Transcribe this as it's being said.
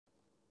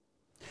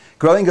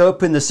Growing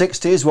up in the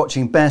 60s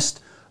watching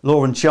Best,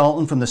 Law and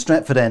Charlton from the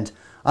Stretford end,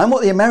 I'm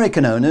what the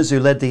American owners who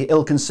led the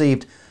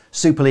ill-conceived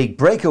Super League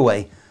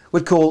breakaway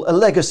would call a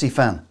legacy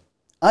fan.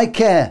 I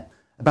care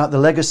about the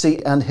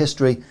legacy and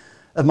history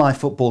of my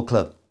football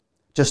club,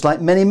 just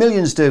like many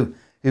millions do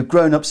who've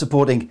grown up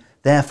supporting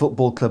their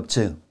football club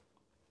too.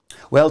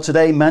 Well,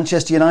 today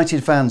Manchester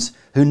United fans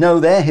who know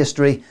their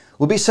history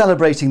will be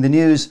celebrating the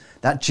news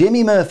that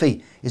Jimmy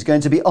Murphy is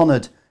going to be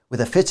honoured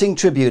with a fitting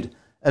tribute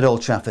at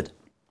Old Trafford.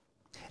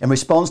 In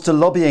response to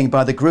lobbying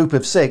by the Group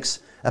of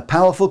Six, a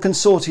powerful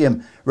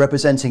consortium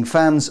representing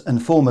fans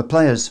and former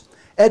players,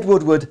 Ed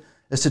Woodward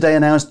has today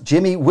announced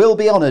Jimmy will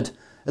be honoured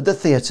at the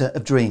Theatre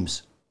of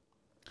Dreams.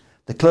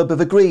 The club have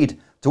agreed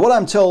to what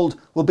I'm told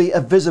will be a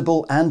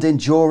visible and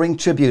enduring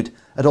tribute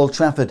at Old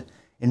Trafford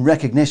in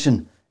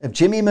recognition of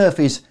Jimmy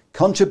Murphy's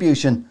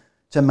contribution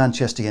to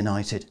Manchester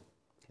United.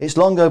 It's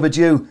long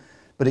overdue,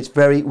 but it's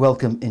very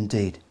welcome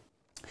indeed.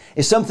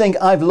 It's something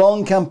I've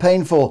long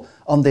campaigned for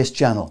on this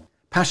channel,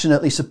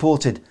 passionately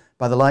supported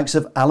by the likes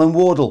of Alan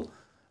Wardle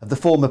of the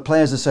former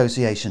Players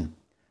Association,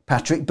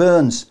 Patrick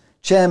Burns,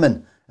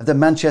 chairman of the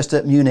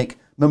Manchester Munich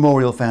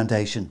Memorial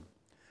Foundation,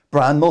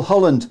 Brian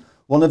Mulholland,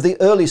 one of the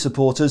early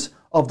supporters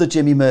of the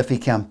Jimmy Murphy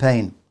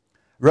campaign,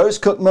 Rose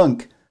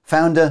Cook-Monk,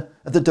 founder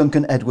of the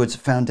Duncan Edwards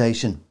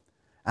Foundation,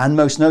 and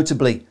most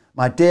notably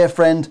my dear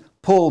friend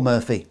Paul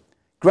Murphy,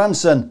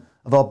 grandson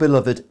of our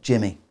beloved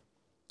Jimmy.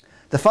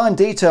 The fine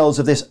details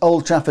of this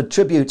Old Trafford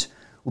tribute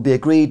will be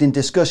agreed in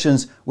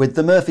discussions with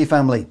the Murphy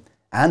family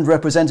and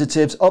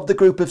representatives of the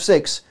Group of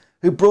Six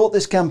who brought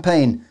this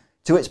campaign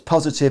to its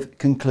positive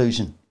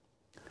conclusion.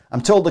 I'm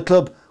told the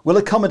club will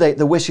accommodate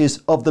the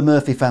wishes of the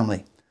Murphy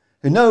family,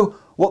 who know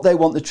what they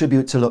want the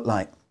tribute to look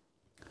like.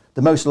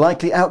 The most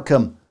likely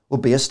outcome will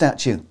be a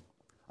statue,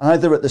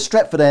 either at the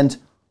Stretford end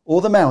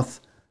or the mouth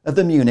of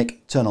the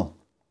Munich tunnel.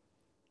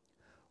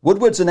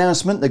 Woodward's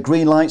announcement that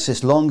greenlights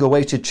this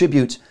long-awaited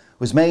tribute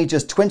was made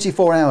just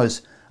 24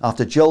 hours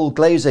after Joel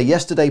Glazer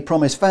yesterday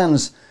promised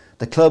fans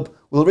the club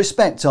will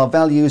respect our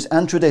values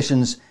and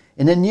traditions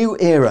in a new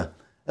era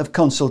of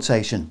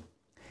consultation.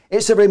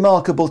 It's a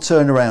remarkable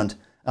turnaround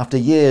after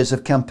years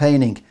of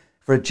campaigning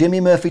for a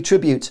Jimmy Murphy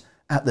tribute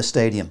at the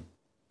stadium.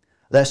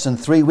 Less than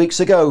 3 weeks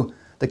ago,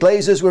 the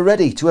Glazers were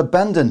ready to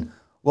abandon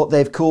what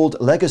they've called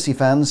legacy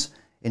fans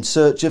in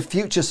search of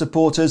future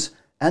supporters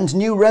and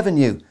new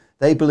revenue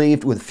they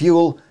believed would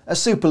fuel a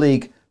Super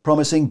League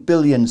promising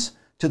billions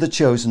to the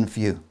chosen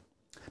few.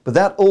 But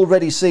that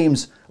already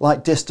seems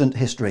like distant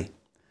history,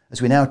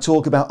 as we now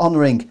talk about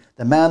honouring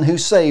the man who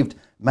saved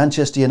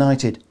Manchester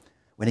United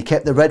when he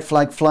kept the red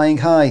flag flying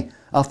high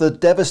after the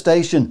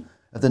devastation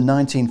of the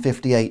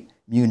 1958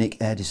 Munich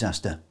air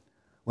disaster,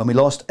 when we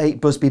lost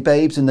 8 Busby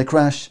babes in the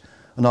crash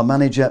and our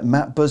manager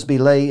Matt Busby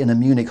lay in a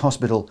Munich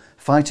hospital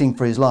fighting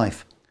for his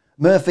life.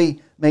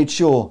 Murphy made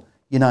sure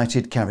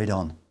United carried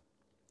on.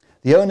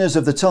 The owners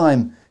of the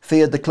time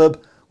feared the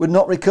club would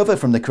not recover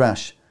from the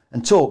crash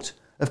and talked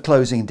of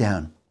closing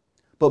down.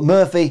 But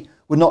Murphy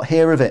would not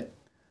hear of it,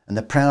 and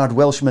the proud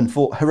Welshman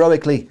fought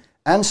heroically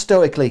and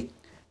stoically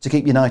to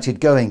keep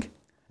United going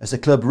as the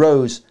club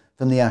rose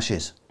from the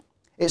ashes.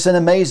 It's an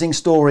amazing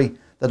story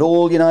that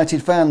all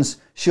United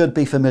fans should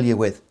be familiar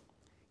with.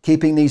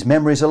 Keeping these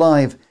memories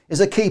alive is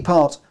a key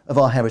part of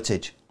our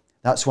heritage.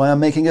 That's why I'm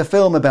making a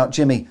film about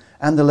Jimmy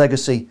and the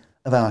legacy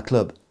of our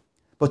club.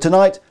 But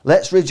tonight,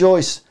 let's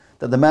rejoice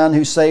that the man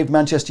who saved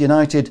Manchester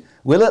United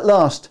will at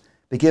last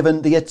be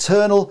given the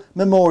eternal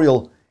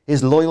memorial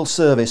his loyal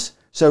service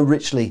so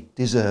richly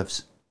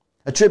deserves.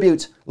 A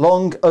tribute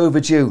long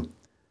overdue,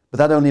 but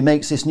that only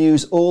makes this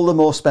news all the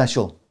more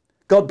special.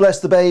 God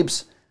bless the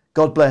babes.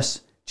 God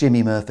bless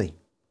Jimmy Murphy.